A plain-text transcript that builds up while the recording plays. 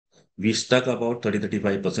we stuck about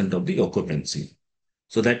 30-35% of the occupancy.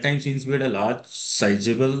 So that time, since we had a large,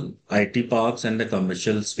 sizable IT parks and a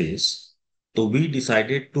commercial space, so we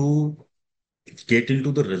decided to get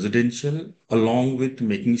into the residential along with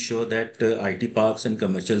making sure that IT parks and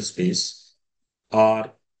commercial space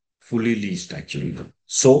are fully leased actually.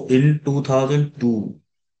 So in 2002,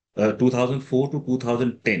 2004 to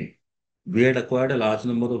 2010, we had acquired a large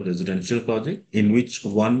number of residential projects, in which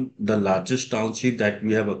one, the largest township that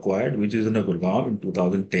we have acquired, which is in Gurgaon in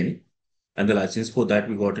 2010, and the license for that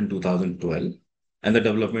we got in 2012, and the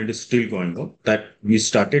development is still going on. That we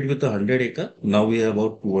started with 100 acre, now we have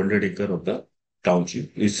about 200 acre of the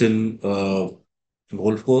township. It's in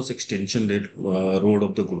Golf Course Extension Road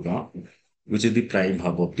of the Gurgaon, which is the prime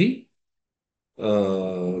hub of the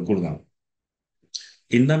Gurgaon.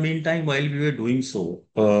 In the meantime, while we were doing so,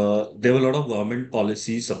 there were a lot of government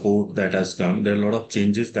policy support that has come. There are a lot of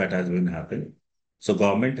changes that has been happening. So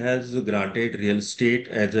government has granted real estate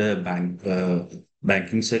as a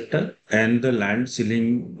banking sector, and the land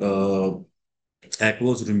ceiling act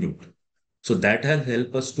was removed. So that has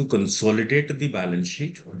helped us to consolidate the balance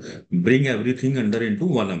sheet, bring everything under into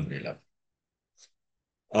one umbrella.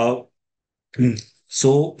 Uh,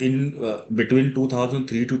 So in between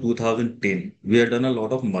 2003 to 2010, we have done a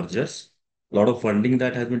lot of mergers, a lot of funding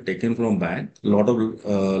that has been taken from bank, a lot of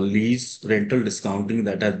lease rental discounting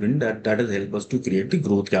that has been that has helped us to create the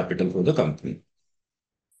growth capital for the company.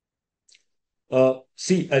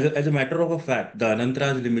 See, as a matter of a fact, the Anant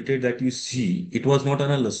Raj Limited that you see, it was not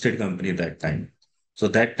on a listed company at that time. So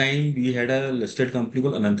that time we had a listed company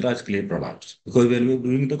called Anant Raj Clay Products, because when we were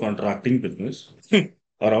doing the contracting business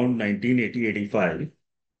around 1980-85.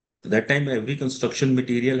 That time, every construction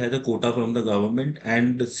material has a quota from the government,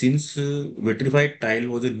 and since vitrified tile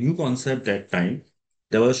was a new concept that time,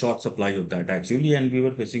 there was a short supply of that actually, and we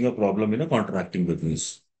were facing a problem in a contracting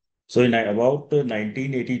business. So in about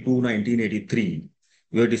 1982, 1983,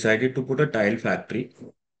 we were decided to put a tile factory.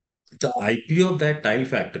 The IPO of that tile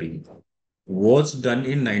factory was done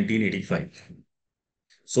in 1985.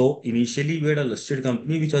 So initially, we had a listed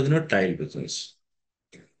company which was in a tile business.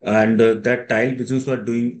 And that tile business was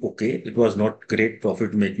doing okay. It was not great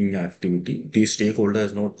profit making activity. The stakeholder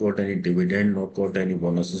has not got any dividend, not got any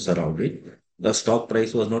bonuses around it. The stock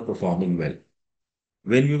price was not performing well.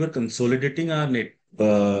 When we were consolidating our net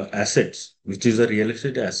assets, which is a real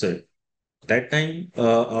estate asset, that time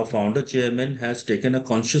our founder chairman has taken a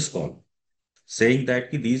conscious call saying that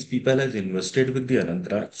ki these people has invested with the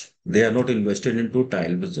Anantraj. They are not invested into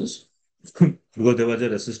tile business. Because there was a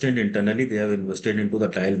resistance internally, they have invested into the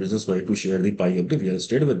tile business. Why to share the pie of the real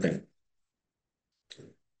estate with them?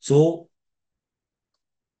 So,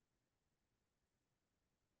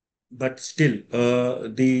 but still,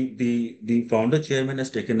 the founder chairman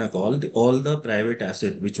has taken a call. All the private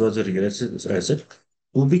asset, which was a real estate asset,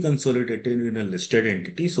 to be consolidated in a listed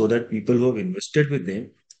entity, so that people who have invested with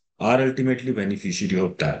them are ultimately beneficiary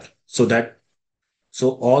of that.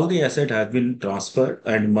 So all the asset has been transferred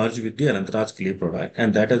and merged with the Anantraj Clay product,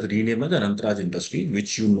 and that has renamed as Anantraj Industry,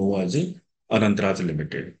 which you know as a Anantraj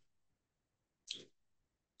Limited.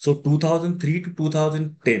 So 2003 to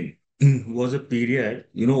 2010 was a period,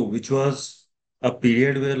 which was a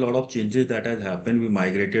period where a lot of changes that has happened. We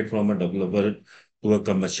migrated from a developer to a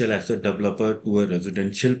commercial asset developer to a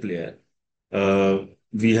residential player. Uh,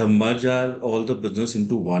 we have merged all the business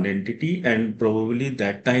into one entity, and probably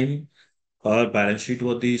that time our balance sheet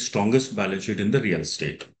was the strongest balance sheet in the real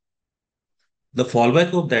estate. The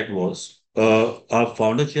fallback of that was our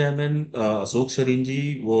founder chairman, Ashok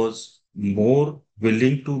Sharinji, was more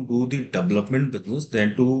willing to do the development business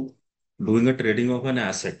than to doing a trading of an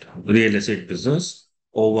asset, real estate business,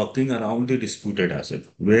 or working around the disputed asset.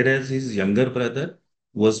 Whereas his younger brother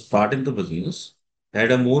was part in the business,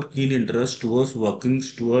 had a more keen interest towards working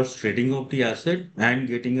towards trading of the asset and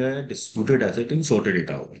getting a disputed asset and sorted it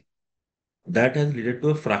out. That has led to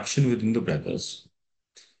a fraction within the brothers.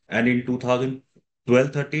 And in 2012-13,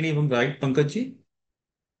 if I'm right, Pankaj?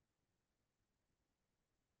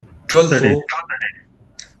 12:30.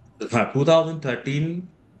 So, 2013,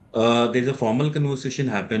 there's a formal conversation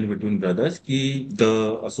happened between brothers. The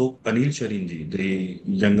Anil Sharinji, the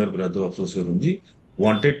younger brother of Sharinji,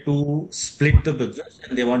 wanted to split the business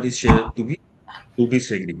and they want his share to be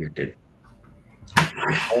segregated.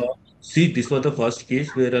 Uh, See, this was the first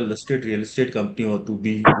case where a listed real estate company was to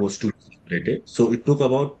be separated. So it took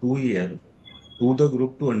about 2 years to the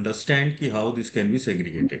group to understand how this can be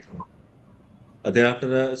segregated.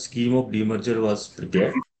 Thereafter, a scheme of demerger was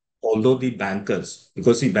prepared. Although the bankers,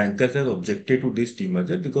 because the bankers have objected to this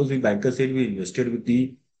demerger, because the bankers said we invested with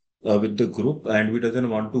the group and we doesn't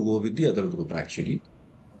want to go with the other group actually.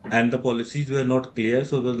 and the policies were not clear,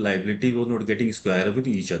 so the liability was not getting square with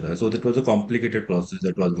each other. So that was a complicated process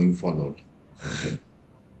that was being followed.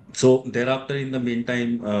 So thereafter, in the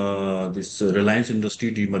meantime, this Reliance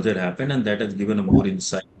Industry demerger happened, and that has given a more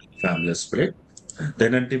insight to the family spirit.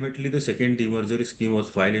 Then ultimately, the second demerger scheme was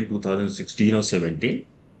filed in 2016 or 17,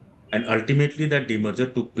 and ultimately that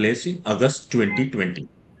demerger took place in August 2020,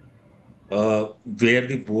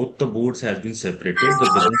 where both the boards has been separated,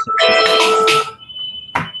 the business has been separated,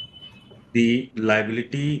 the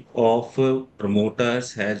liability of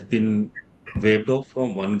promoters has been waived off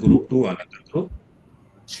from one group to another group.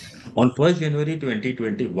 On 1st January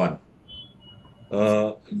 2021,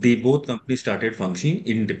 the both companies started functioning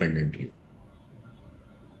independently.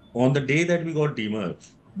 On the day that we got demerged,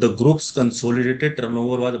 the group's consolidated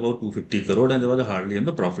turnover was about 250 crore and there was hardly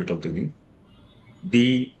any profit of the thing.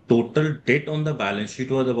 The total debt on the balance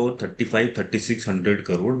sheet was about 3600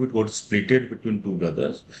 crore, which got splitted between two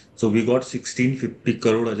brothers. So we got 1650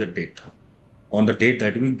 crore as a debt on the date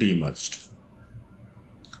that we demerged.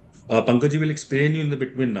 Pankaj will explain you in the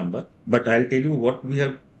between number, but I'll tell you what we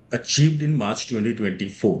have achieved in March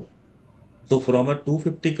 2024. So from a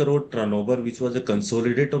 250 crore turnover, which was a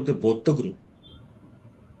consolidate of the both the group,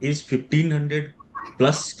 is 1500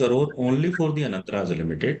 plus crore only for the Anant Raj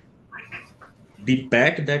Limited. The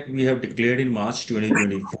PAT that we have declared in March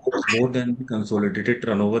 2024 is more than the consolidated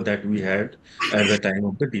turnover that we had at the time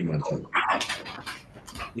of the demerger.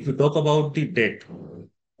 If you talk about the debt,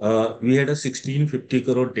 we had a 1650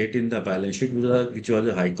 crore debt in the balance sheet, which was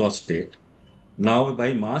a high cost debt. Now,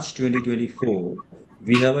 by March 2024,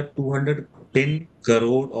 we have a 210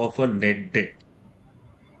 crore of a net debt.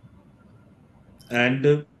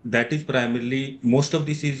 And that is primarily, most of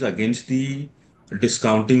this is against the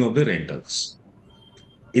discounting of the rentals.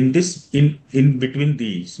 In between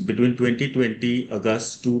these, between 2020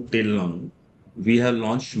 August to till now, we have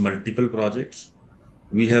launched multiple projects.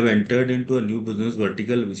 We have entered into a new business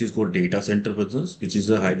vertical, which is called data center business, which is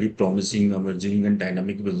a highly promising, emerging, and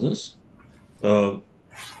dynamic business. Uh,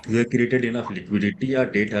 we have created enough liquidity. Our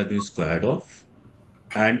debt has been squared off.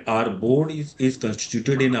 And our board is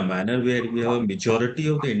constituted in a manner where we have a majority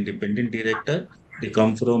of the independent director. They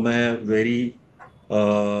come from a very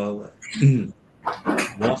uh,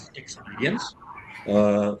 vast experience.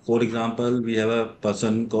 For example, we have a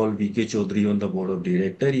person called VK Chaudhary on the board of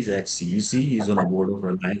director. He's ex-CEC. He's on the board of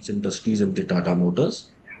Reliance Industries and the Tata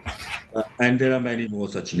Motors. And there are many more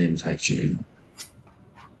such names actually.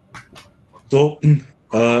 So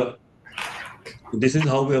uh, this is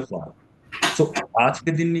how we are formed. So आज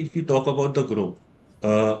के दिन if we talk about the group,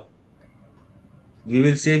 uh, we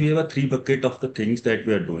will say we have a three bucket of the things that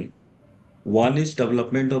we are doing. One is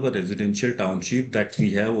development of a residential township that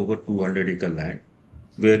we have over 200-acre land,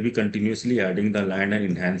 where we continuously adding the land and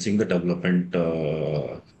enhancing the development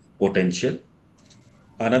potential.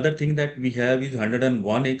 Another thing that we have is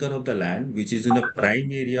 101 acre of the land, which is in the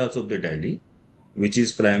prime areas of the Delhi, which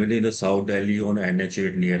is primarily in the South Delhi on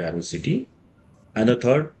NH8 near Aero City. And the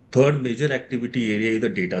third major activity area is the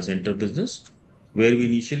data center business, where we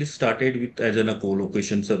initially started with as a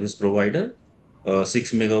co-location service provider.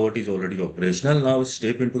 6 megawatt is already operational. Now we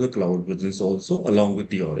step into the cloud business also along with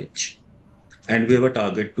the Orange. And we have a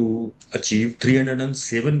target to achieve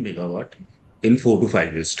 307 megawatt in 4 to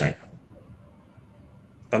 5 years time.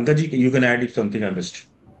 Pankaj, you can add if something I missed.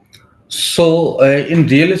 So, in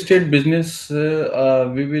real estate business,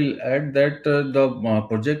 we will add that the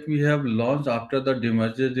project we have launched after the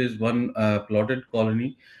demerger is one plotted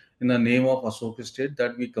colony in the name of Ashok Estate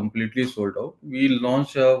that we completely sold out. We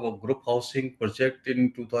launched a group housing project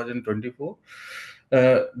in 2024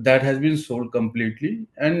 that has been sold completely.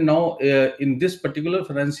 And now, in this particular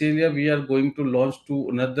financial year, we are going to launch to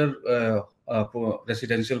another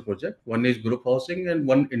residential project. One is group housing and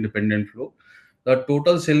one independent floor. The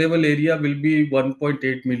total sellable area will be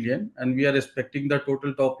 1.8 million, and we are expecting the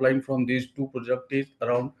total top line from these two projects is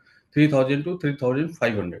around 3,000 to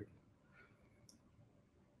 3,500.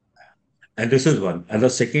 And this is one. And the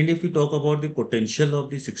second, if we talk about the potential of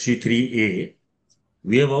the 63A,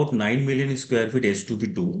 we have about 9 million square feet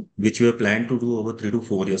S2B2, which we have planned to do over 3 to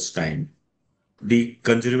 4 years' time. The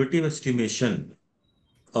conservative estimation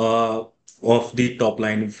of the top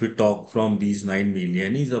line, if we talk from these 9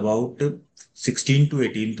 million, is about 16 to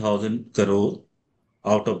 18,000 crore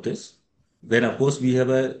out of this. Then, of course, we have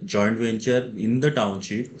a joint venture in the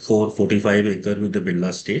township for 45 acre with the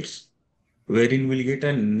Birla States, wherein we'll get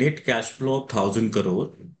a net cash flow of 1,000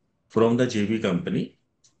 crore from the JV company.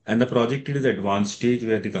 And the project is advanced stage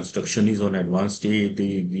where the construction is on advanced stage,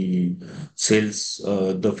 the sales,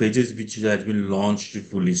 the phases which has been launched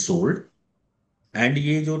fully sold. And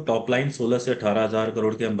ये जो top line 16 से 18 हजार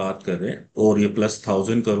करोड़ की हम बात कर रहे हैं, और ये प्लस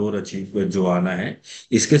 1000 करोड़ अचीव जो आना है,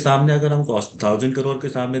 इसके सामने अगर हम कॉस्ट 1000 करोड़ के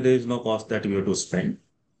सामने there is no cost that we have to spend,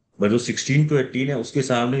 but जो 16 to 18 है उसके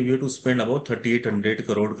सामने we have to spend about 3800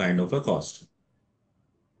 crore kind of a cost.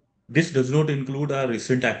 This does not include our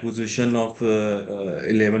recent acquisition of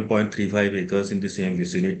 11.35 acres in the same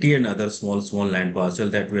vicinity and other small land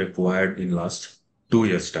parcel that we acquired in last 2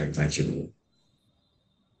 years' time, actually.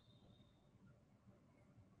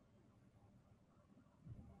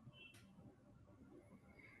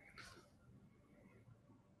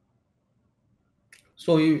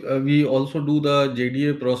 So we also do the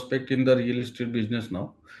JDA prospect in the real estate business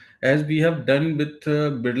now, as we have done with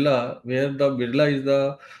Birla, where the Birla is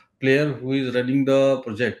the player who is running the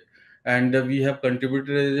project, and we have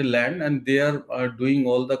contributed as a land, and they are doing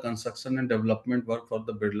all the construction and development work for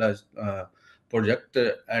the Birla's project,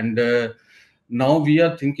 and. Now we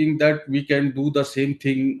are thinking that we can do the same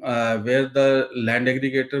thing where the land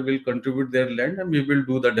aggregator will contribute their land and we will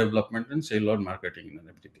do the development and sale or marketing and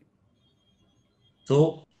everything.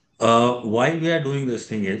 So, why we are doing this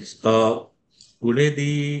thing is today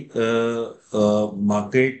the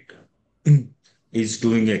market is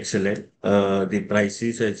doing excellent. The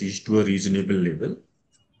prices has reached to a reasonable level,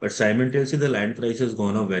 but simultaneously the land price has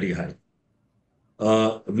gone up very high.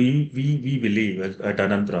 We believe at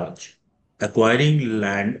Anant Raj, acquiring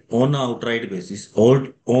land on outright basis or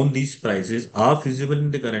on these prices are feasible in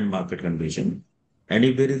the current market condition. And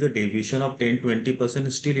if there is a deviation of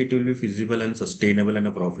 10-20%, still it will be feasible and sustainable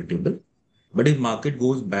and profitable. But if market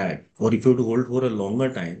goes bad, or if you have to hold for a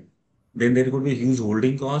longer time, then there could be huge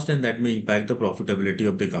holding cost and that may impact the profitability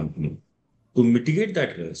of the company. To mitigate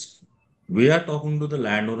that risk, we are talking to the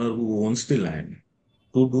landowner who owns the land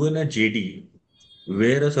to do in a JD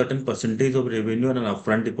where a certain percentage of revenue and an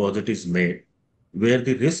upfront deposit is made, where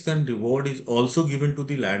the risk and reward is also given to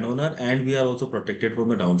the landowner, and we are also protected from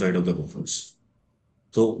the downside of the buffers.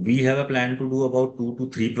 So we have a plan to do about 2 to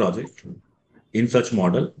 3 projects in such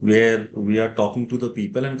model where we are talking to the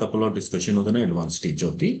people and couple of discussion on the advanced stage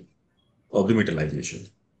of the metallization.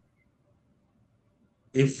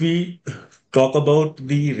 If we talk about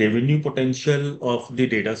the revenue potential of the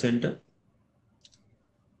data center,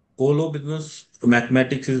 colo business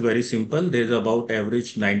mathematics is very simple. There's about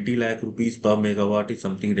average 90 lakh rupees per megawatt is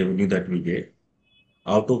something revenue that we get.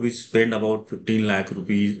 Out of which spend about 15 lakh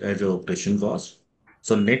rupees as a operation cost.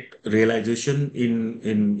 So net realization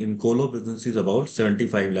in colo business is about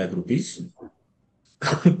 75 lakh rupees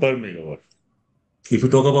per megawatt. If you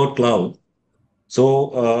talk about cloud,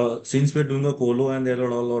 so since we're doing a colo and there are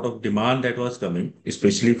a lot of demand that was coming,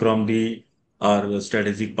 especially from the our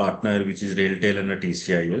strategic partner, which is Railtel and a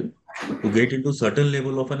TCIL, to get into certain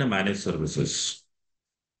level of a managed services.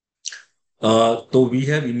 So we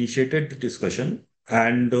have initiated the discussion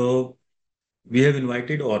and we have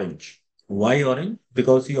invited Orange. Why Orange?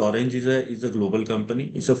 Because the Orange is a global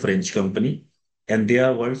company, it's a French company, and they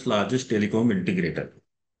are world's largest telecom integrator.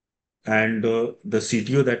 And the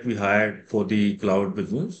CTO that we hired for the cloud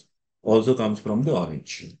business also comes from the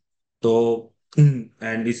Orange. So,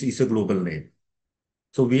 and this is a global name.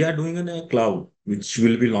 So we are doing in a cloud, which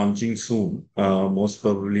will be launching soon, most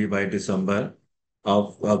probably by December.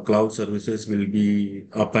 Our cloud services will be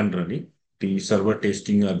up and running. The server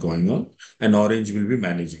testing are going on, and Orange will be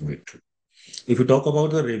managing it. If you talk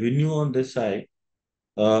about the revenue on this side,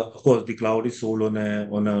 of course, the cloud is sold on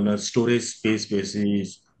a storage space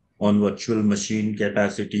basis, on virtual machine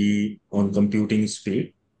capacity, on computing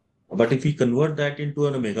speed. But if we convert that into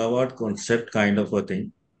a megawatt concept kind of a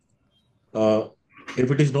thing, uh, if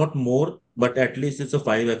it is not more, but at least it's a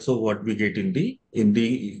 5x of what we get in the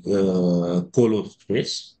colo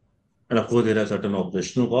space. And of course, there are certain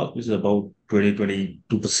operational costs, which is about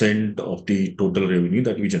 22% of the total revenue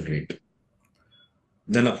that we generate.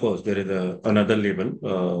 Then, of course, there is another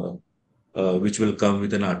label which will come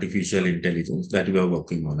with an artificial intelligence that we are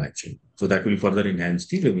working on actually. So that will further enhance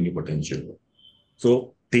the revenue potential.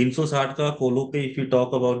 So 360 ka colo pe, if you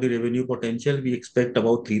talk about the revenue potential, we expect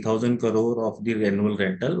about 3,000 crore of the annual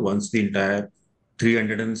rental once the entire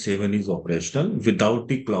 307 is operational without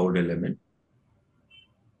the cloud element.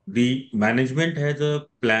 The management has a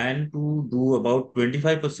plan to do about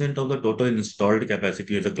 25% of the total installed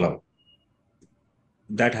capacity as a cloud.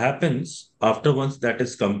 That happens after once that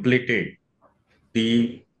is completed.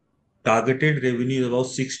 The targeted revenue is about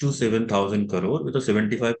 6 to 7,000 crore with a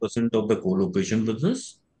 75% of the co-location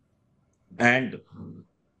business and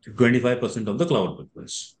 25% of the cloud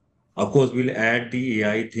business. Of course, we'll add the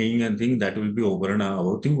AI thing and thing that will be over and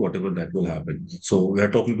above thing, whatever that will happen. So we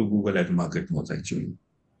are talking to Google as market most actually.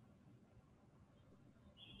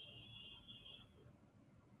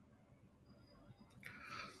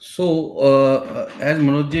 As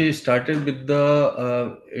Manoj started with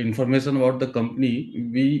the information about the company,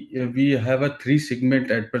 we have a three segment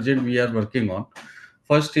at present we are working on.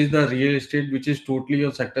 First is the real estate, which is totally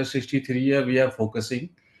on Sector 63. We are focusing.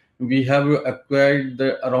 We have acquired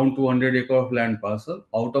around 200 acre of land parcel.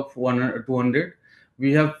 Out of 200,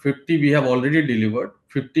 we have 50. We have already delivered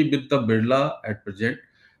 50 with the Birla at present.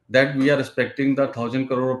 That we are expecting the 1,000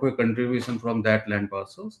 crore of a contribution from that land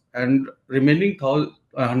parcels, and remaining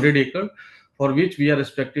 100 acre, for which we are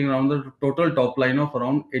expecting around the total top line of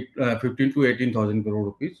around 15 to 18,000 crore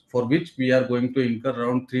rupees, for which we are going to incur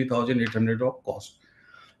around 3,800 of cost,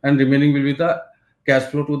 and remaining will be the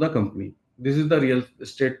cash flow to the company. This is the real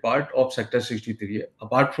estate part of Sector 63.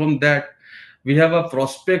 Apart from that, we have a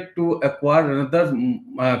prospect to acquire another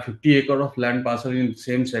 50 acre of land parcel in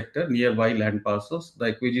same sector, nearby land parcels. The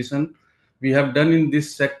acquisition we have done in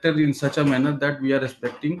this sector in such a manner that we are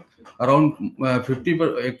expecting around 50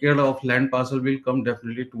 per acre of land parcel will come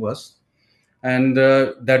definitely to us, and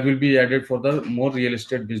that will be added for the more real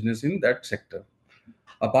estate business in that sector.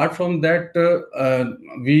 Apart from that,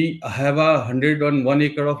 we have 101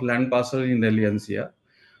 acre of land parcel in Delhi NCR,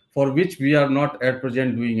 for which we are not at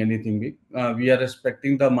present doing anything big. We are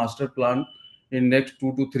expecting the master plan in next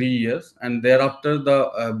 2 to 3 years, and thereafter,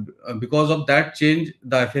 because of that change,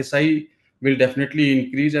 the FSI will definitely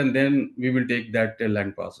increase, and then we will take that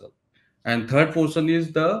land parcel. And third portion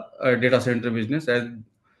is the data center business, as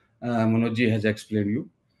Manoj has explained you.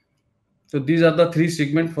 So these are the three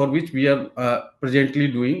segments for which we are presently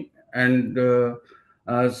doing, and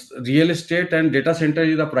real estate and data center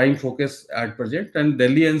is the prime focus at present, and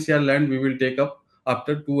Delhi NCR land we will take up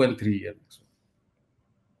after 2 and 3 years.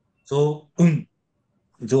 So,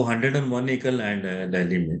 जो 101 acre land है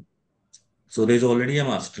दिल्ली में, so there's already a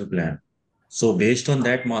master plan. So based on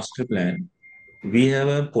that master plan, we have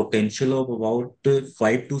a potential of about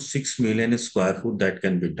 5 to 6 million square foot that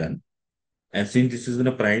can be done. And since this is in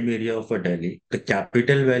a prime area of a Delhi, the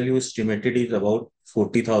capital value estimated is about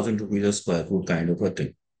 40,000 rupees a square foot kind of a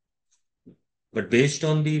thing. But based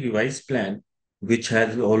on the revised plan, which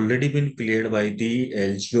has already been cleared by the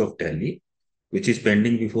LG of Delhi, which is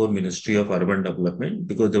pending before Ministry of Urban Development,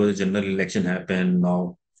 because there was a general election happened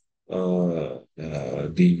now.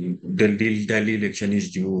 The Delhi election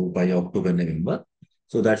is due by October, November.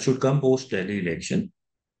 So that should come post Delhi election.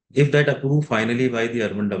 If that approved finally by the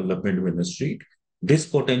Urban Development Ministry, this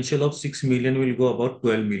potential of 6 million will go about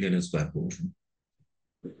 12 million square foot.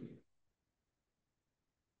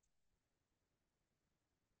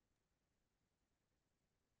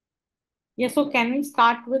 Yeah, so can we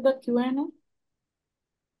start with the Q&A?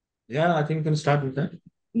 Yeah, I think we can start with that.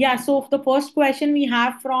 Yeah, so the first question we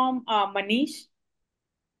have from Manish.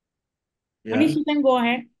 Yeah. Manish, you can go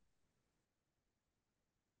ahead.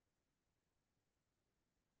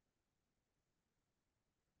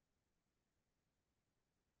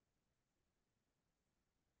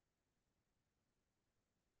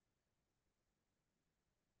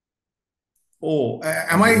 Oh,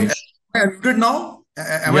 am I unmuted now?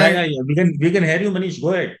 Am Yeah, I? yeah, yeah. We can hear you, Manish.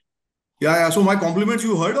 Go ahead. Yeah, yeah. So my compliments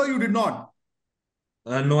you heard or you did not?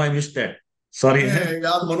 No, I missed that. Sorry.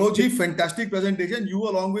 Yeah, Manoj ji, fantastic presentation. You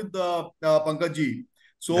along with Pankaj ji.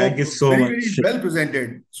 Thank you So so very, much. very well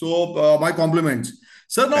presented. So my compliments.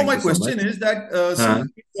 Sir, now Thank my you so much. question is that Uh, see,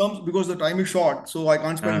 in terms because the time is short, so I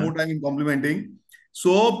can't spend uh, more time in complimenting.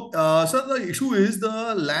 So, sir, the issue is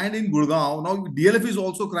the land in Gurgaon. Now, DLF is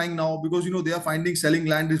also crying now because they are finding selling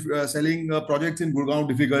land is selling projects in Gurgaon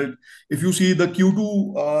difficult. If you see the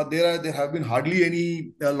Q2, there have been hardly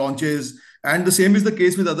any launches, and the same is the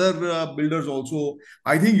case with other builders also.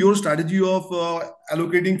 I think your strategy of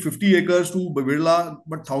allocating 50 acres to Birla,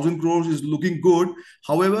 but 1,000 crores is looking good.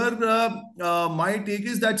 However, my take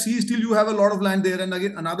is that see, still you have a lot of land there, and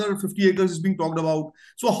again another 50 acres is being talked about.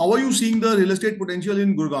 So, how are you seeing the real estate potential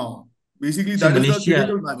in Gurgaon? Basically, See, that is the Manish,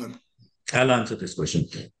 critical matter. I'll answer this question.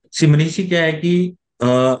 See, Manish, क्या है कि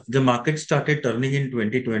the market started turning in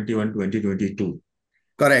 2021, 2022.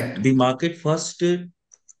 Correct. The market first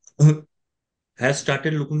has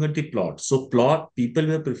started looking at the plot. So plot, people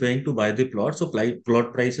were preferring to buy the plot. So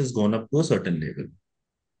plot price has gone up to a certain level.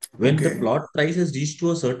 When the Okay. plot price has reached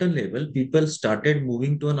to a certain level, people started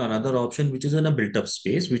moving to another option, which is in a built-up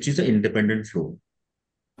space, which is an independent floor.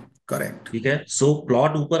 Correct. ठीक है, so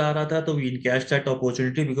plot ऊपर आ रहा था तो we encashed that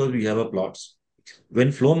opportunity because we have a plots.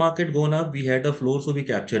 When floor market gone up, we had a floor, so we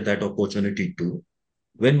captured that opportunity too.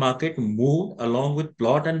 When market moved along with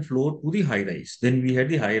plot and floor to the high rise, then we had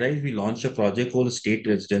the high rise. We launched a project called State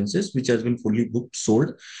Residences, which has been fully booked,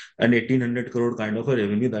 sold, and 1,800 crore kind of a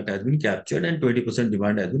revenue that has been captured, and 20%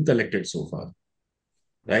 demand has been collected so far.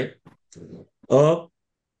 Right? Uh,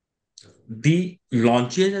 The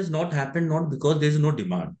launches has not happened not because there is no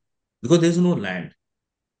demand, because there is no land.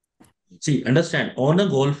 See, understand, on a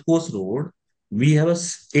golf course road, we have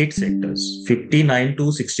 8 sectors, 59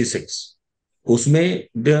 to 66. Usme,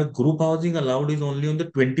 the group housing allowed is only on the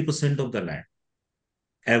 20% of the land.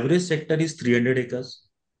 Average sector is 300 acres.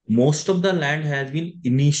 Most of the land has been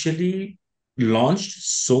initially launched,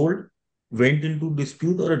 sold, went into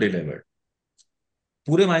dispute or delivered.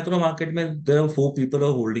 Pure micro market mein, there are 4 people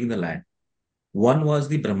are holding the land. One was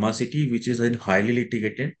the Brahma City, which is a highly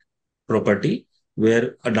litigated property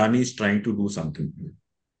where Adani is trying to do something.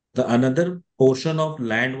 The another portion of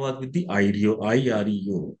land was with the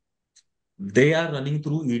IREO. They are running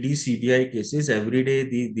through ED CBI cases every day.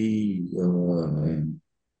 The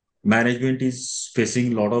management is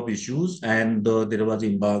facing a lot of issues, and there was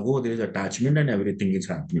embargo, there is attachment, and everything is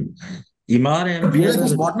happening. Imar DLF MGF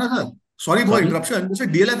has is bought, na, sir. Sorry for sorry, interruption. You said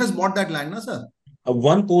DLF has bought that land, na, sir?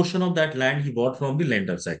 one portion of that land he bought from the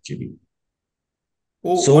lenders actually.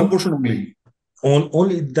 Oh, one So portion only.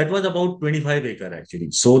 only that was about 25 acre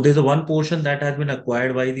actually. So there's a one portion that has been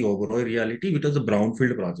acquired by the Oberoi Reality, which was a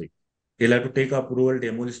brownfield project. He'll have to take approval,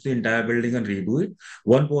 demolish the entire building and redo it.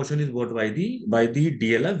 One portion is bought by the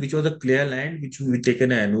DLF, which was a clear land which we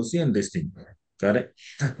taken an NOC and this thing. Correct.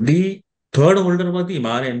 The third holder was the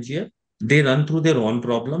Imar MGF. They run through their own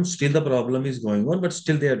problems. Still the problem is going on, but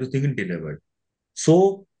still they are everything delivered.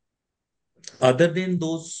 So other than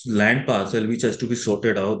those land parcel which has to be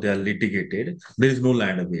sorted out, they are litigated. There is no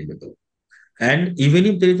land available. And even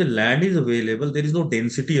if there is a land is available, there is no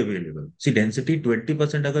density available. See, density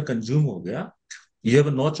 20% अगर consume हो गया, you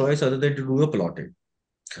have no choice other than to do a plotted.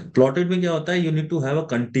 Plotted में क्या होता है? You need to have a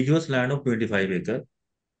contiguous land of 25 acre,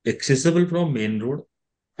 accessible from main road,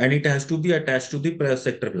 and it has to be attached to the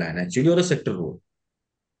sector plan actually or a sector road.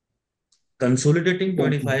 Consolidating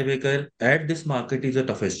Okay. 25 acre at this market is the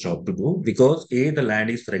toughest job to do because A, the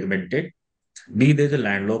land is fragmented. B, there's a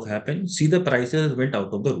landlock happen. C, the prices went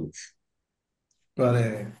out of the roof.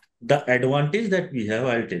 Correct. The advantage that we have,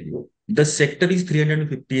 I'll tell you, the sector is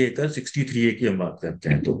 350 acres, 63 की हम बात करते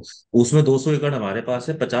हैं तो उसमें 200 एकड़ हमारे पास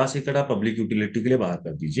है, 50 एकड़ आप पब्लिक यूटिलिटी के लिए बाहर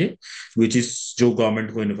कर दीजिए, विच इज जो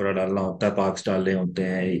गवर्नमेंट को इंफ्रा डालना होता है, पार्क्स डालने होते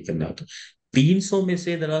हैं, ये करना होता है। 300 में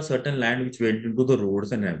से there are certain land which went into the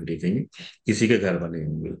roads and everything, किसी के घर बने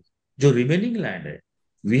होंगे। जो रिमेनिंग लैंड है,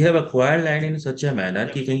 we have acquired land in such a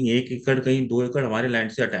manner कि कहीं 1 एकड़ कहीं 2 एकड़ हमारे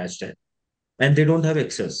लैंड से अटैच्ड है, and they don't have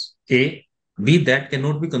access. A, B, that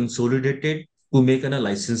cannot be consolidated to make a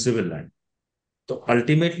licensable land. So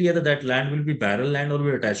ultimately, either that land will be barrel land or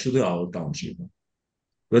will attach to the our township.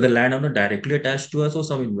 Where the landowner directly attached to us or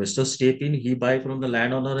some investor step in, he buy from the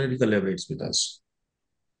landowner and he collaborates with us.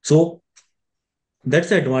 So that's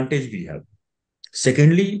the advantage we have.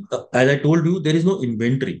 Secondly, as I told you, there is no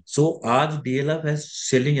inventory. So आज DLF has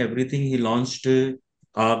selling everything. He launched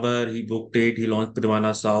Arbor, he booked it, he launched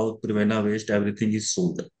Privana South, Privana West, everything is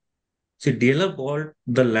sold. See, DLF bought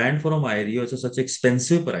the land from IREO at such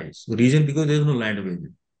expensive price. Reason because there is no land available,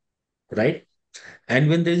 right? And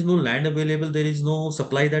when there is no land available, there is no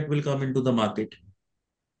supply that will come into the market.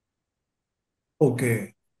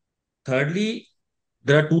 Okay. Thirdly,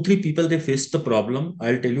 there are 2, 3 people they face the problem.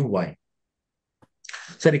 I'll tell you why.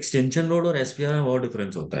 Sir, extension road और SPR में बहुत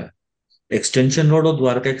difference होता है. Extension road और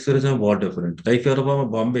Dwarka express में बहुत different. If you're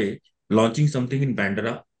from Bombay, launching something in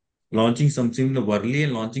Bandra, launching something in Worli,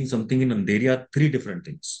 and launching something in Andheri are 3 different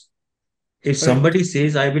things. If Correct. somebody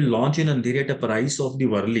says, I will launch in Andheri at a price of the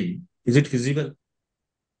Worli, is it feasible?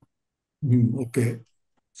 Okay.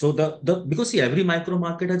 So because see, every micro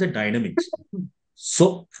market has a dynamics.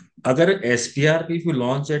 So agar SPR, if you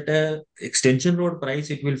launch at a extension road price,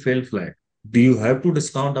 it will fail flat. Do you have to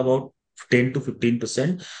discount about 10 to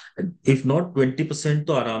 15%? If not 20%,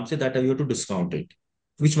 to aram se that you have to discount it.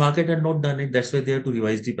 Which market had not done it, that's why they have to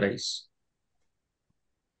revise the price.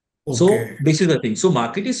 So Okay. this is the thing. So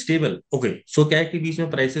market is stable. Okay. So क्या है कि बीच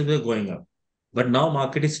में prices were going up. But now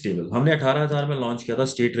market is stable. हमने 18,000 में launch किया था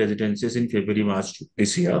state residences in February, March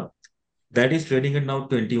this year. That is trading at now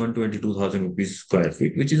 21, 22,000 rupees square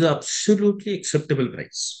feet, which is absolutely acceptable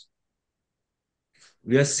price.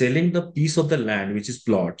 We are selling the piece of the land, which is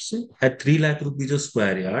plots, at 3 lakh rupees a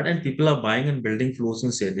square yard, and people are buying and building floors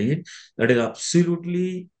and selling it. That is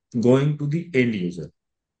absolutely going to the end user.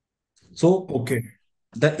 So Okay.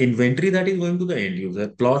 the inventory that is going to the end user,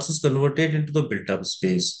 plots is converted into the built up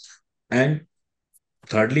space. And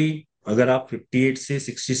thirdly, अगर आप 58 से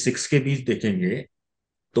 66 के बीच देखेंगे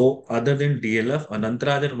तो other than DLF, Anant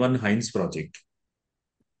Raj and one Heinz project,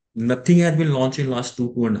 nothing has been launched in last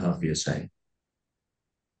 2.5 years time.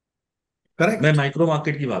 मैं Correct. Micro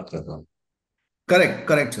market की बात कर रहा हूँ. Correct.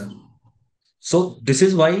 Correct, sir. So this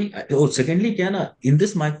is why. Oh, secondly, क्या ना, in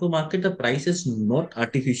this micro market the price is not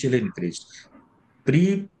artificially increased. Pre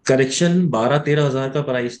correction 12-13 हजार का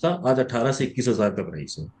प्राइस था, आज 18 से 21 हजार का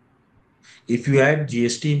प्राइस है. If you add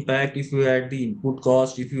GST impact, if you add the input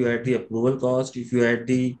cost, if you add the approval cost, if you add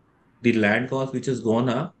the land cost which has gone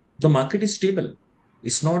up, the market is stable.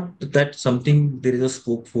 It's not that something there is a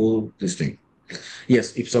scope for this thing.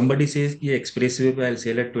 Yes, if somebody says कि expressway पे I'll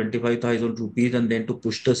sell at 25,000 rupees, and then to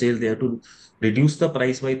push the sale they have to reduce the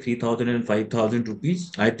price by 3,000 and 5,000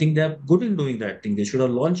 rupees. I think they are good in doing that thing. They should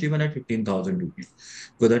have launched even at 15,000 rupees.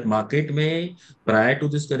 Because that market में prior to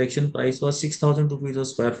this correction price was 6,000 rupees a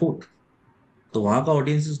square foot. तो वहाँ का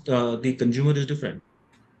audience is the consumer is different.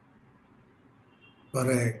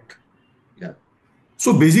 Correct. Yeah.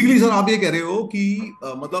 So basically, sir, आप ये कह रहे हो कि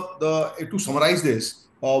मतलब to summarize this,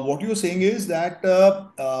 what you are saying is that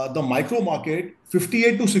the micro market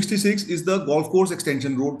 58 to 66 is the golf course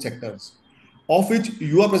extension road sectors, of which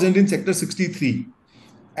you are present in sector 63.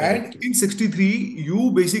 And Correct. in 63,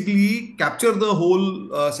 you basically capture the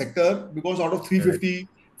whole sector, because out of Correct. 350,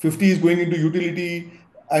 50 is going into utility,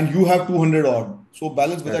 and you have 200 odd. So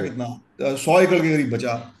balance बचा Correct. कितना? 100 एकड़ के करीब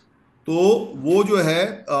बचा. तो वो जो है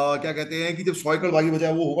क्या कहते हैं कि जब 100 एकड़ बाकी बचा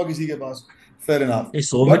है, वो होगा किसी के पास. Fair enough. नहीं,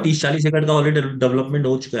 100 में बट 30-40 एकड़ का ऑलरेडी डेवलपमेंट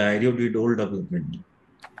हो चुका है. Area of old development.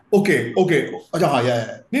 Okay, okay. अच्छा, हाँ, या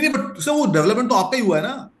नहीं, नहीं, बट सर वो डेवलपमेंट तो आपका ही हुआ है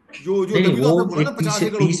ना. जो जो नहीं नहीं, तभी तो वो आपने बोला एक ना तीस 50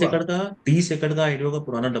 एकड़ हो तीस चुका. एकड़ का 30 एकड़ का आइडियो का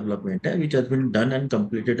पुराना डेवलपमेंट है which has been done and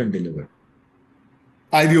completed and delivered.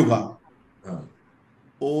 IVO का. हाँ.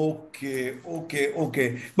 Okay, okay, okay.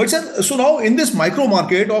 But sir, so now in this micro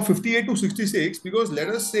market of 58 to 66, because let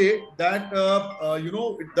us say that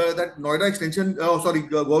that Noida extension, sorry,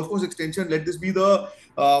 golf course extension, let this be the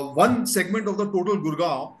one segment of the total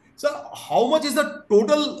Gurgaon. So how much is the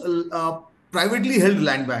total privately held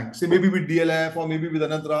land bank? Say maybe with DLF or maybe with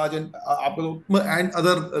Anant Raj and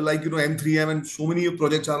other M3M, and so many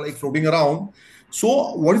projects are like floating around. So,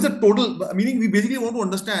 what is the total? Meaning, we basically want to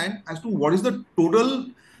understand as to what is the total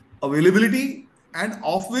availability, and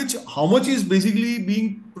of which how much is basically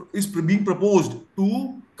being proposed to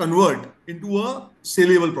convert into a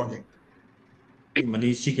saleable project.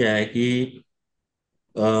 Manish ji, क्या है कि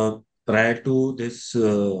prior to this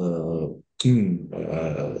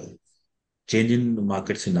change in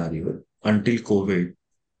market scenario until COVID,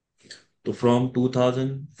 तो from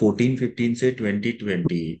 2014-15 से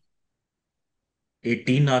 2020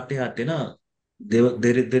 18 आते आते ना,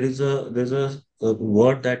 there is a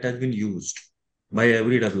word that has been used by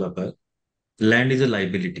every developer. Land is a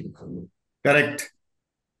liability. Correct.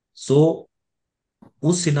 So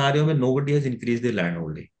उस scenario में nobody has increased their land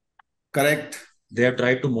holding. Correct. They have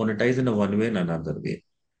tried to monetize in a one way and another way.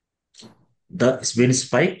 When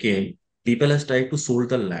spike came, people has tried to sold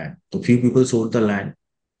the land. So few people sold the land.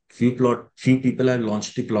 Few people have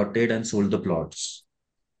launched the plotted and sold the plots.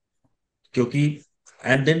 क्योंकि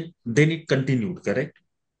and then it continued, correct.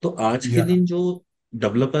 तो आज के Yeah. दिन जो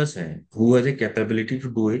developers हैं who has a capability to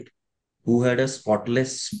do it, who had a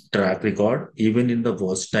spotless track record even in the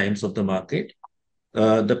worst times of the market,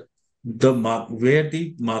 where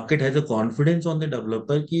the market has a confidence on the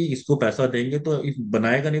developer कि इसको पैसा देंगे तो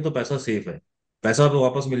बनाएगा, नहीं तो पैसा सेफ है, पैसा तो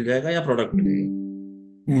वापस मिल जाएगा या प्रोडक्ट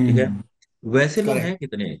मिलेगा. ठीक है. Hmm. वैसे लोग Correct. हैं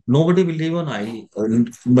कितने. nobody will live on आई,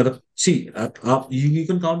 मतलब सी आप you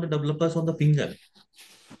can count the developers on the finger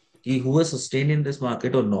कि who has sustained in this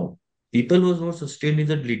market or no. People who has not sustained is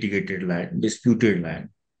a litigated land, disputed land.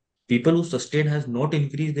 People who sustain has not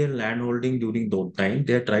increased their land holding during those time.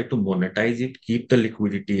 They are trying to monetize it, keep the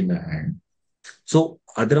liquidity in the hand. So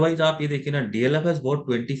otherwise आप ये देखिए ना, DLF has bought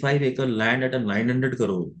 25 acre land at a 900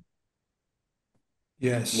 crore.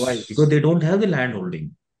 Why? Because Yes. they don't have the land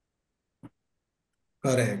holding.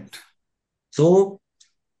 Correct. So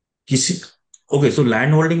किसी okay, so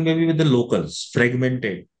land holding maybe with the locals,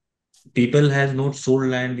 fragmented. People has not sold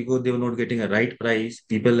land because they were not getting a right price.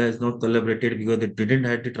 People has not collaborated because they didn't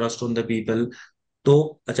have the trust on the people. तो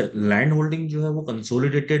अच्छा, land holding जो है वो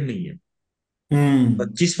consolidated नहीं है. Hmm.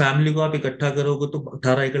 25 family को आप इकट्ठा करोगे तो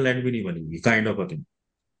 18 एकड़ लैंड भी नहीं बनेगी, काइंड ऑफ अ थिंग.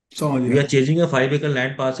 समझ वी गया. Are chasing a 5 acre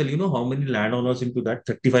land parcel. You know how many land owners into that?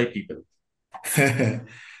 35 people.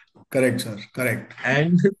 Correct, sir. Correct.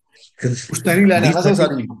 And पुश्तैनी लैंड है these ना सर 30.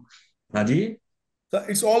 सारी. हाँ जी. Sir,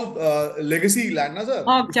 it's all legacy land, na sir?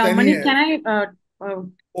 पुश्तैनी Manish, है. can I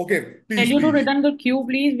Okay, tell please, you to please. return the queue,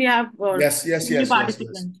 please? We have Yes, yes, too many yes, yes, yes.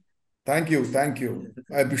 participants. Thank you, thank you.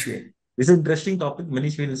 I appreciate. This is interesting topic.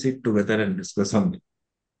 Manish will sit together and discuss on it.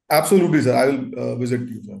 Absolutely, sir. I will visit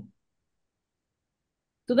you, sir.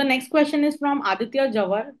 So the next question is from Aditya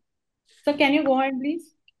Jawar. So can you go ahead,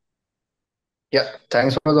 please? Yeah,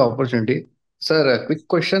 thanks for the opportunity. Sir quick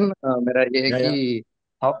question मेरा ये है Yeah, कि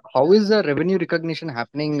yeah. how is the revenue recognition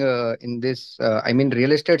happening in this I mean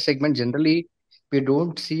real estate segment generally we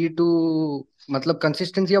don't see to मतलब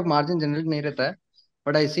consistency of margin generally नहीं रहता है,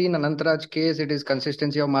 but I see in Anant Raj case it is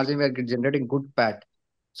consistency of margin we are generating good PAT.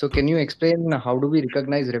 So can you explain how do we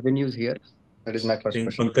recognize revenues here? That is my I first think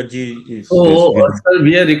question. Pankaj ji is best So, with. sir,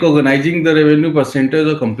 we are recognizing the revenue percentage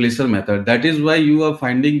of completion method. That is why you are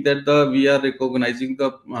finding that the we are recognizing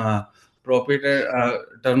the profit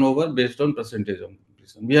turnover based on percentage of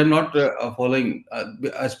completion. We are not following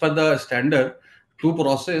as per the standard to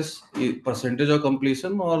process percentage of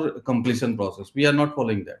completion or completion process. We are not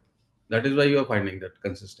following that. That is why you are finding that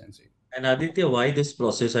consistency. And Aditya, why this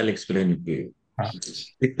process? I'll explain it to you.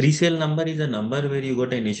 The pre-sale number is a number where you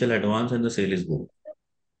got initial advance and the sale is booked.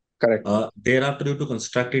 Correct. Thereafter, you have to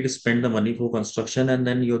construct it, spend the money for construction, and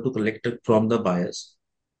then you have to collect it from the buyers.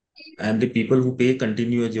 And the people who pay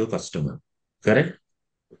continue as your customer. Correct?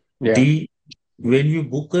 Yeah. The when you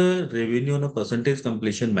book a revenue on a percentage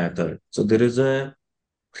completion method, so there is a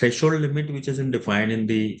threshold limit which is defined in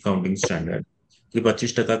the accounting standard. कि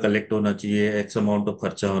 25% collect होना चाहिए, X amount of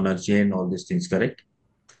खर्चा होना चाहिए, and all these things, correct?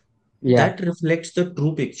 Yeah. That reflects the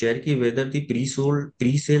true picture कि whether the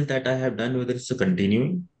pre-sale that I have done, whether it's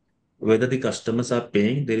continuing, whether the customers are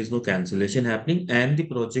paying, there is no cancellation happening, and the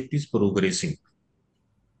project is progressing.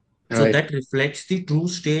 So Right. that reflects the true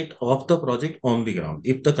state of the project on the ground.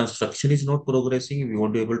 If the construction is not progressing, we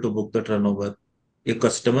won't be able to book the turnover. If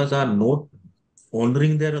customers are not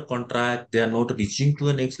honoring their contract, they are not reaching to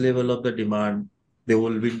the next level of the demand, they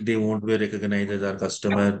won't be recognized as our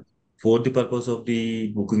customer for the purpose of the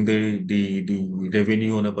booking the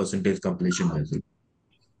revenue on a percentage completion basis.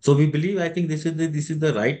 So we believe, I think this is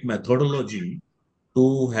the right methodology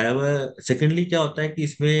to have a. Secondly, क्या होता है कि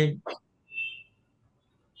इसमें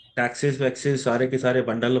taxes waxes सारे के सारे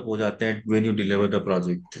bundle up हो जाते हैं when you deliver the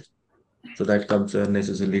project. So that comes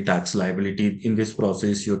unnecessarily tax liability. In this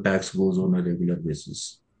process, your tax goes on a regular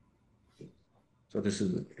basis. So this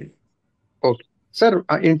is it. Okay. Sir,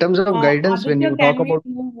 in terms of guidance, when Aditya, you talk can we about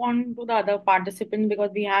move on to the other participants because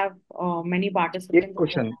we have many a participants as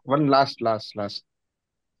question, one last.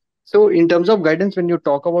 So, in terms of guidance, when you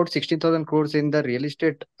talk about 16,000 crores in the real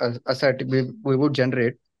estate asset we would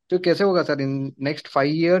generate, so कैसे होगा sir? In next 5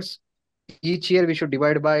 years, each year we should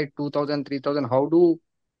divide by 2,000, 3,000. How do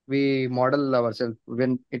we model ourselves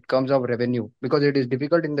when it comes of revenue? Because it is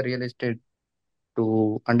difficult in the real estate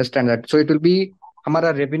to understand that. So it will be,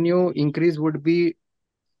 हमारा revenue increase would be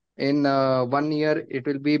in 1 year it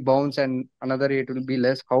will be bounce and another it will be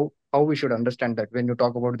less. How we should understand that when you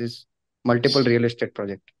talk about this multiple real estate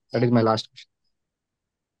project? That is my last question.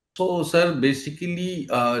 So, sir, basically,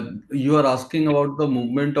 you are asking about the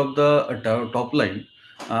movement of the top line.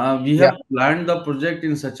 We Yeah. have planned the project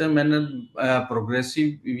in such a manner,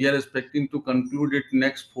 progressive. We are expecting to conclude it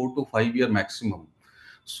next 4 to 5 year maximum.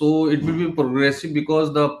 So it will be progressive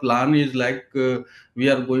because the plan is like we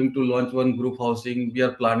are going to launch one group housing. We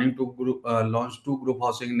are planning to launch two group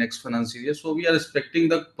housing next financial year. So we are expecting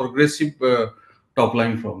the progressive top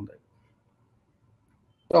line from that.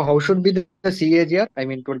 So how should be the CAGR? I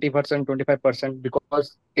mean 20%, 25%,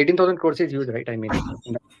 because 18,000 crores is huge, right? I mean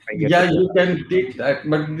in the 5 year Yeah, period. you can take that,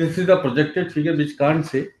 but this is a projected figure which can't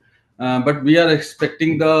say. But we are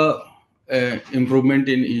expecting the improvement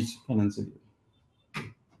in each financial year.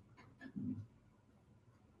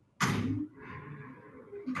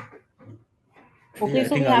 Okay, Yeah, I so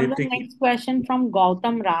think we have the Aditya, next question from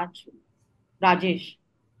Rajesh.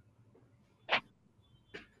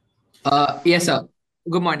 Yes, sir.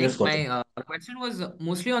 Good morning. yes, My Gautam. question was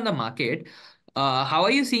mostly on the market. How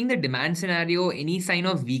are you seeing the demand scenario? Any sign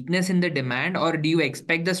of weakness in the demand, or do you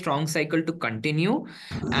expect the strong cycle to continue?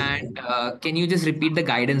 And can you just repeat the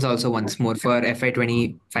guidance also once more for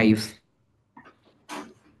FY25?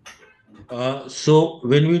 So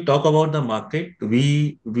when we talk about the market,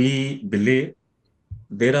 we believe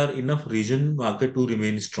there are enough region market to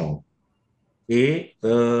remain strong.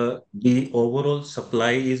 The overall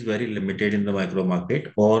supply is very limited in the micro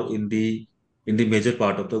market or in the major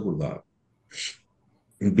part of the Gurgaon.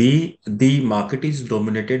 B, the market is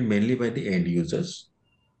dominated mainly by the end users.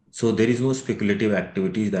 So there is no speculative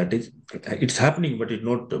activity that is, it's happening, but it's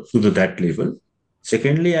not to that level.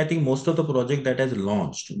 Secondly, I think most of the project that has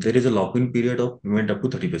launched, there is a lock-in period of payment up to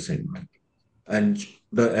 30%. And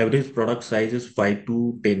the average product size is 5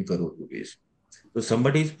 to 10 crore rupees. So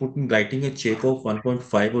somebody is writing a check of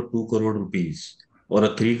 1.5 or 2 crore rupees or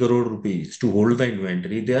a 3 crore rupees to hold the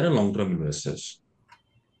inventory. They are a long-term investors.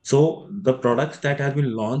 So the products that have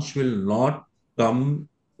been launched will not come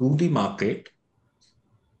to the market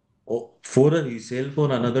for a resale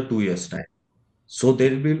for another 2 years time. So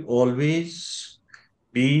there will always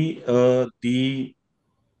be the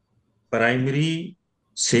primary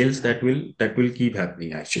sales that will keep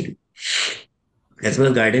happening actually. As far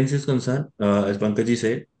as guidance is concerned, as Pankaj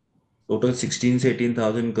said, total 16 to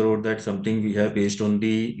 18,000 crore. That's something we have based on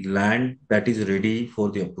the land that is ready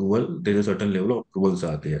for the approval. There is a certain level of approvals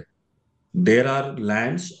are there. There are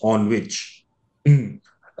lands on which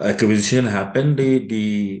acquisition happened.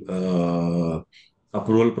 The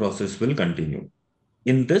approval process will continue.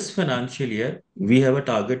 In this financial year, we have a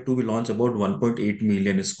target to launch about 1.8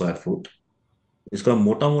 million square foot. इसका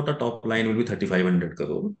मोटा मोटा top line will be 3,500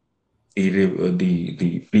 crore.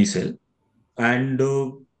 The pre-sale and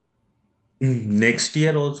next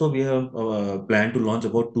year also we have planned to launch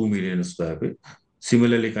about 2 million square feet.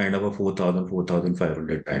 Similarly, kind of a 4,000,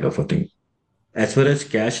 4,500 kind of a thing. As far as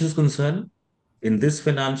cash is concerned, in this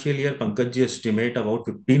financial year, Pankaj ji estimate about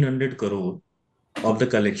 1,500 crore of the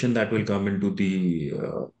collection that will come into the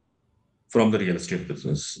from the real estate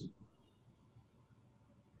business.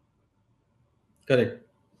 Correct.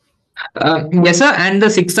 Yes, sir. And the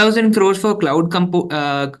 6,000 crores for cloud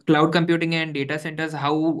computing and data centers,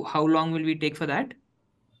 how long will we take for that?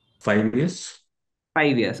 5 years.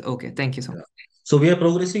 5 years. Okay, thank you so Yeah. much. So we are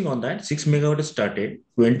progressing on that. 6 megawatt is started.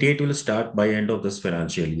 28 will start by end of this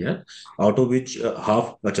financial year. Out of which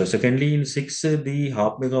half. Secondly, in six, the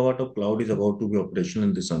half megawatt of cloud is about to be operational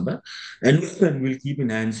in December, and we'll keep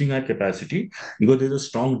enhancing our capacity because there's a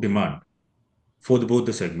strong demand for both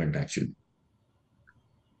the segment actually.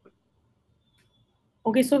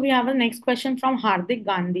 Okay, so we have a next question from Hardik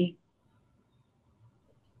Gandhi.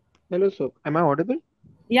 Hello, sir. Am I audible?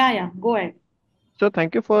 Yeah, go ahead. So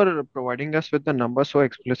thank you for providing us with the numbers so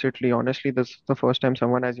explicitly. Honestly, this is the first time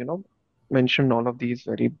someone has, mentioned all of these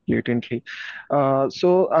very blatantly.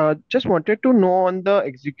 Just wanted to know on the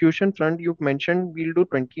execution front, you've mentioned we'll do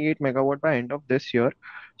 28 megawatt by end of this year.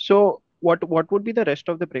 So what would be the rest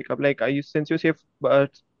of the breakup? Like, since you say by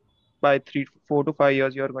 4 to 5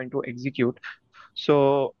 years you're going to execute.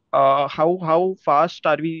 So how fast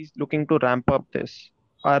are we looking to ramp up this?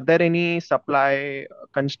 Are there any supply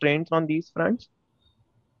constraints on these fronts?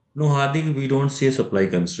 No, Hardik, we don't see a supply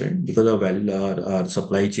constraint because our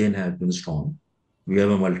supply chain has been strong. We have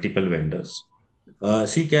a multiple vendors.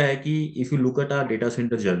 See, क्या है कि if you look at our data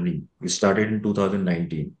center journey, we started in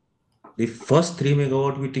 2019. The first 3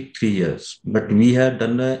 megawatt we took 3 years, but we have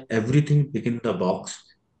done everything within the box.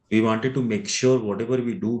 We wanted to make sure whatever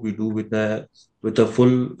we do with a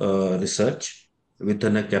full research, with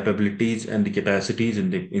the capabilities and the capacities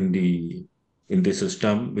in the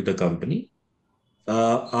system with the company.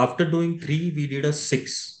 After doing three, we did a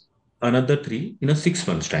six, another three in a 6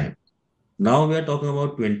 months time. Now we are talking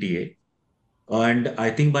about 28. And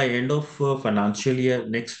I think by end of financial year,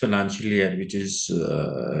 next financial year, which is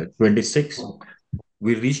 26,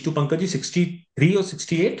 we reach to Pankaji 63 or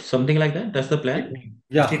 68, something like that. That's the plan.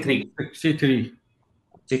 Yeah. 63. 63.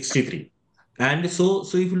 63. And so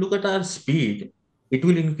if you look at our speed, it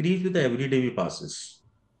will increase with the every day we passes,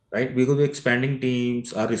 right? Because we're expanding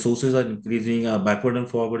teams, our resources are increasing, our backward and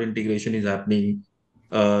forward integration is happening.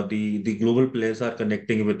 The global players are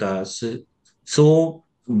connecting with us. So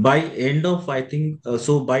by end of, I think,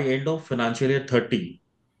 by end of financial year 30,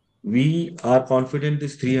 we are confident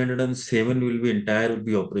this 307 will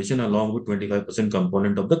be operation along with 25%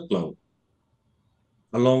 component of the cloud,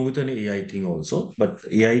 along with an AI thing also. But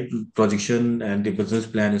AI projection and the business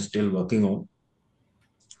plan is still working on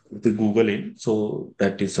with the Google in. So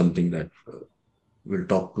that is something that we'll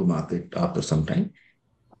talk to market after some time.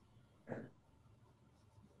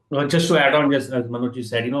 Just to add on, just as Manoj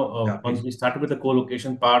said, Yeah, once please. we started with the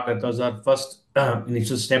co-location part, that was our first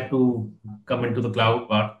initial step to come into the cloud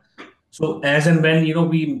part. So as and when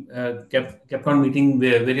we kept on meeting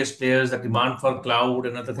the various players, the demand for cloud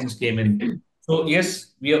and other things came in. So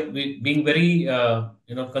yes, we being very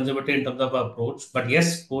conservative in terms of our approach. But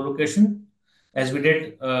yes, co-location, as we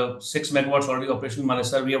did 6 megawatts already operational,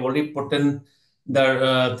 Manesar, we have already put in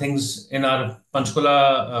the things in our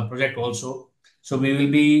Panchkula project also. So we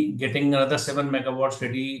will be getting another 7 megawatts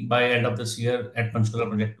ready by end of this year at Panchkula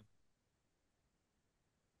project.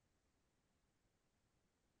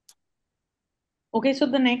 Okay, so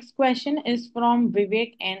the next question is from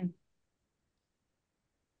Vivek N.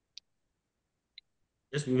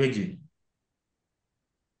 Yes, Vivek ji.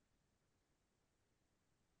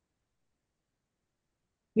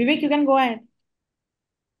 Vivek, you can go ahead.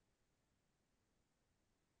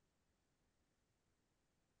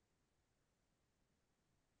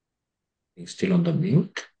 He's still on the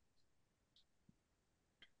mute.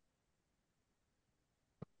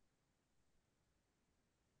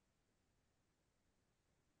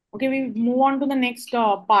 Okay, Okay, we move on to the next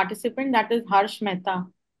participant, that is Harsh Mehta.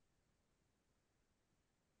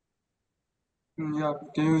 Yeah,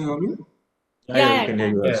 can you hear me? Yeah, We yeah, can hear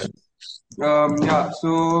yeah. you, Yeah. Harsh. Yeah,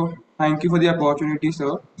 so thank you for the opportunity,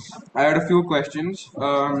 sir. I had a few questions.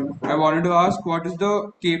 I wanted to ask what is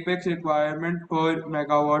the capex requirement per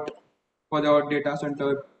megawatt for the data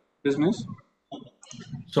center business?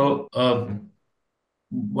 So,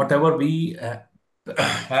 whatever we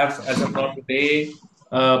have as of now today,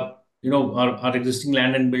 our existing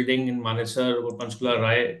land and building in Manesar or Panchkula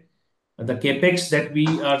Rai, the capex that we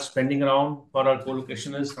are spending around for our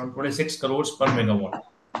co-location is around 26 crores per megawatt.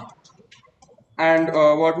 And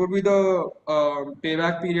what would be the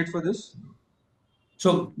payback period for this?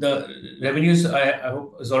 So the revenues, I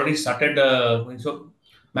hope, is already started. So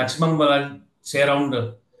maximum, I'll say around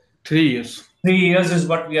 3 years. 3 years is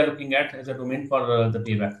what we are looking at as a domain for the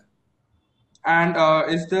payback. And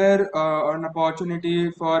is there an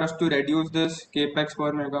opportunity for us to reduce this capex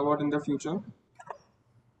per megawatt in the future?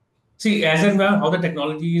 See, as and when how the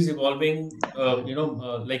technology is evolving,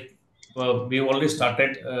 we've already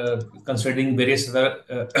started considering various other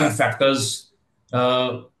factors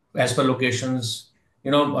as per locations.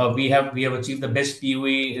 We have achieved the best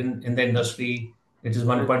PUE in the industry, which is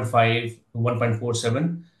 1.5 to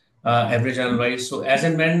 1.47 average annualized. So as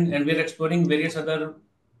and when, and we're exploring various other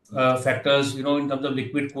factors, in terms of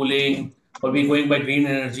liquid cooling, or we going by green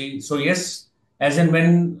energy. So yes, as and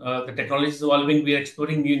when the technology is evolving, we are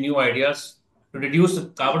exploring new ideas to reduce the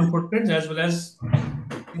carbon footprints as well as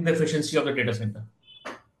the efficiency of the data center.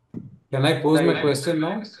 Can I pose my Right. question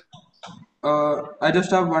now? I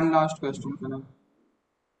just have one last question for now.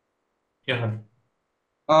 Yeah.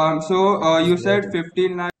 So you said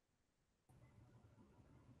 15 lakh.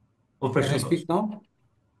 Can I Operational cost. speak now?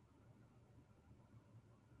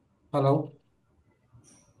 Hello?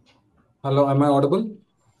 Hello, am I audible?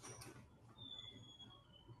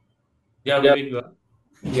 Yeah, Vivek, you are.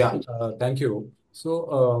 Yeah, thank you. So,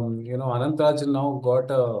 Anant Raj now got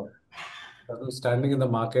a standing in the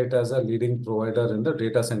market as a leading provider in the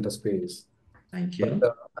data center space. Thank But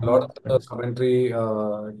you. a lot of the commentary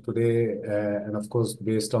today, and of course,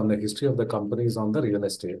 based on the history of the companies on the real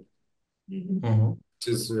estate, Mhm.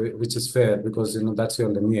 which is fair because that's your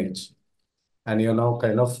lineage, and you're now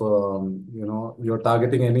kind of you're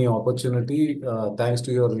targeting any opportunity thanks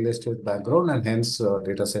to your real estate background and hence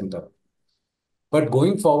data center. But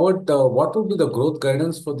going forward, what would be the growth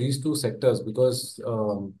guidance for these two sectors? Because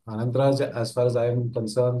Anant Raj, as far as I am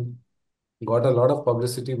concerned, got a lot of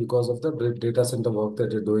publicity because of the data center work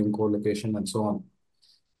that you're doing, co-location and so on.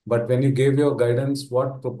 But when you gave your guidance,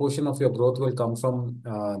 what proportion of your growth will come from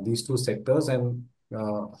these two sectors, and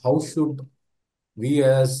how should we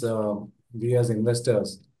as uh, we as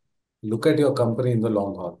investors look at your company in the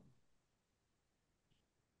long haul?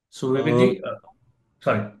 So Vivek Uh, ji,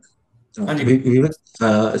 sorry. हाँ जी. Vivek,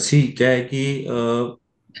 see, क्या है कि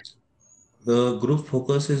the group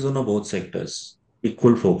focus is on both sectors,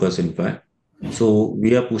 equal focus, in fact. So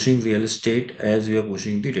we are pushing real estate as we are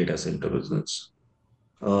pushing the data center business.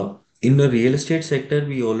 In the real estate sector,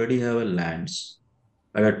 we already have a lands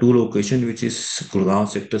at a two location, which is Gurgaon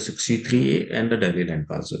Sector 63A and the Delhi land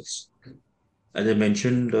parcels. As I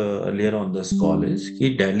mentioned earlier on this call, is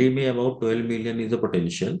कि Delhi में about 12 million is the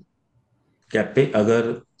potential.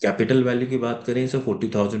 अगर capital value की बात करें इसे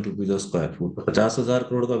 40,000 rupees square foot, 50,000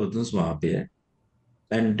 crore का business वहां पे है.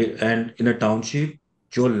 And in a township,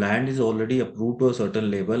 your land is already approved to a certain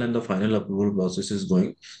level and the final approval process is going.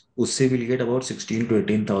 Usse will get about 16 to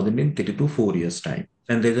 18,000 in 3 to 4 years time.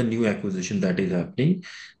 And there's a new acquisition that is happening.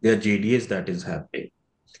 There are JDS that is happening.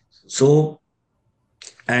 So,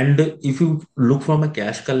 and if you look from a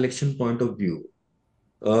cash collection point of view,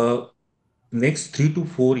 uh, next 3 to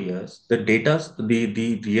 4 years, the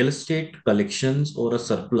real estate collections or a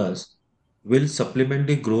surplus will supplement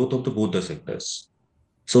the growth of the both the sectors.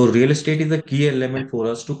 So real estate is a key element for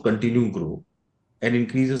us to continue grow and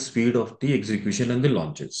increase the speed of the execution and the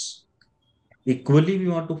launches. Equally, we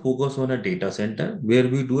want to focus on a data center where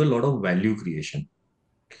we do a lot of value creation.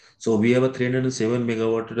 So we have a 307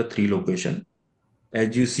 megawatt at a three location.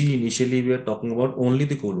 As you see, initially we are talking about only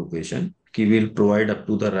the co-location. We will provide up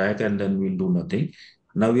to the rack and then we'll do nothing.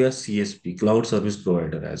 Now we are CSP, cloud service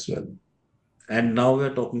provider as well. And now we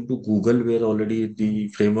are talking to Google, where already the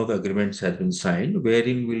framework agreements have been signed,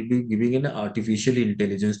 wherein we'll be giving an artificial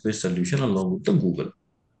intelligence-based solution along with the Google.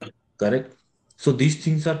 Correct? So these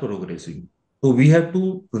things are progressing. So we have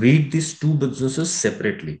to read these two businesses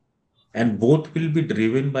separately, and both will be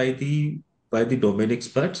driven by the domain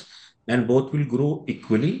experts, and both will grow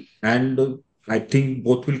equally. And I think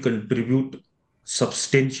both will contribute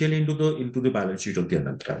substantially into the balance sheet of the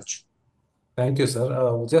Anant Raj. Thank you, sir.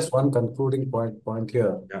 Just one concluding point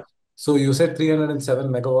here. Yeah. So you said 307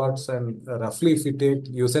 megawatts, and roughly if we take,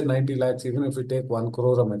 you said 90 lakhs, even if we take 1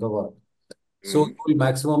 crore a megawatt. So you will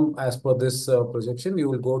maximum, as per this projection, you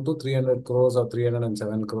will go to 300 crores or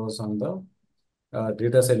 307 crores on the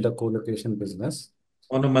data center co-location business.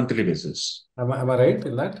 On a monthly basis. Am I right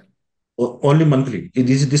in that? Only monthly.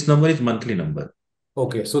 This number is monthly number.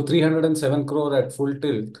 Okay, so 307 crore at full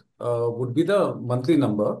tilt would be the monthly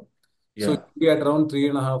number. So Yeah. it will be at around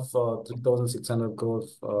 3,600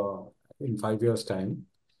 crores in 5 years' time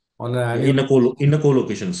on an annual. In a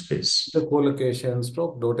co-location space. The co-location,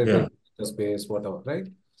 stroke, dotted Yeah. data space, whatever, right?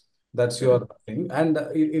 That's Yeah. your thing. And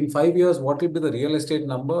in 5 years, what will be the real estate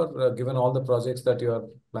number given all the projects that you are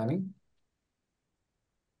planning?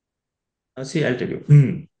 See, I'll tell you.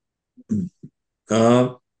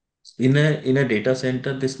 Uh, in a data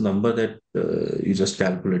center, this number that you just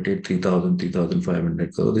calculated,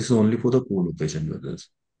 3,500 crore, this is only for the co-location business.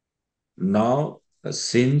 Now,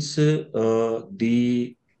 since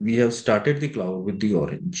we have started the cloud with the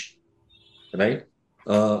Orange, right?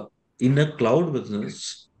 Uh, in a cloud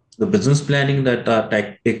business, the business planning that our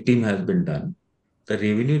tech team has been done, the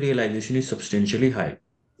revenue realization is substantially high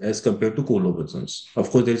as compared to colo business. Of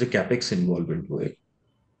course, there is a capex involved into it.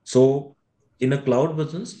 So, in a cloud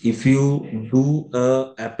business, if you do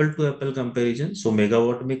a apple to apple comparison, so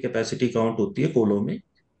megawatt में capacity count होती है कोलो में.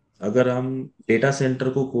 अगर हम data centre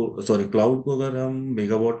को sorry cloud को अगर हम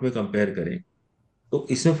मेगावाट में कंपेयर करें तो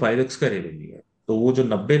इसमें 5x का रेवेन्यू है. तो वो जो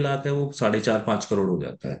 90 लाख है वो 4.5-5 करोड़ हो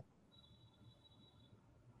जाता है,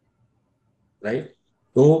 राइट.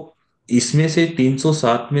 तो इसमें से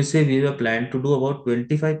 307 में से we have plan to do about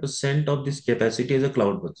 25% of this capacity as a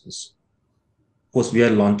cloud business. Of course, we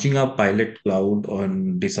are launching our pilot cloud on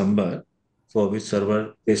December, for which server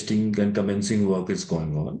testing and commencing work is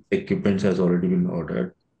going on. Equipment has already been ordered.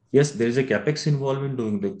 Yes, there is a capex involved in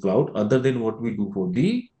doing the cloud, other than what we do for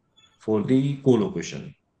the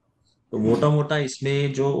co-location. तो मोटा मोटा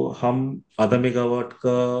इसमें जो हम आधा megawatt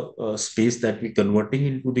का space that we converting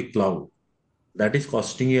into the cloud, that is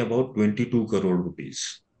costing about 22 crore rupees.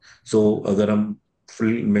 सो अगर हम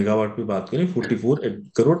फुल मेगावाट पे बात करें, 44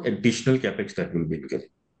 crore additional capex that will be incurring.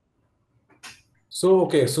 So,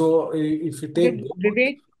 okay, so if you take.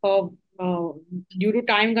 Vivek, due to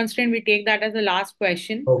time constraint, we take that as the last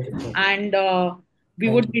question. Okay. And we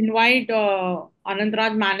Thank would you. invite Anant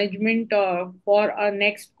Raj management for a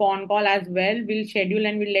next con call as well. We'll schedule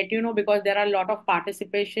and we'll let you know, because there are a lot of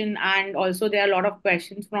participation and also there are a lot of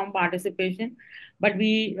questions from participation. But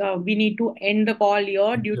we need to end the call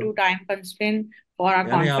here due to time constraint for our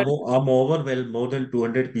Yeah, conference. I'm overwhelmed. More than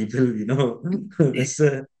 200 people, that's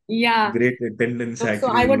a Yeah. great attendance So actually.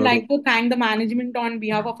 I There's a would lot like of, to thank the management on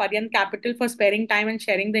behalf of Aryan Capital for sparing time and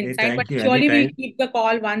sharing the hey, insight. But thank you surely we'll anytime. keep the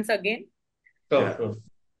call once again. Yeah. Sure.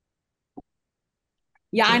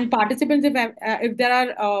 Yeah, Sure. and participants, if there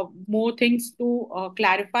are more things to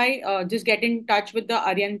clarify, just get in touch with the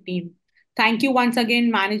Aryan team. Thank you once again,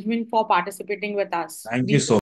 management, for participating with us. Thank We you so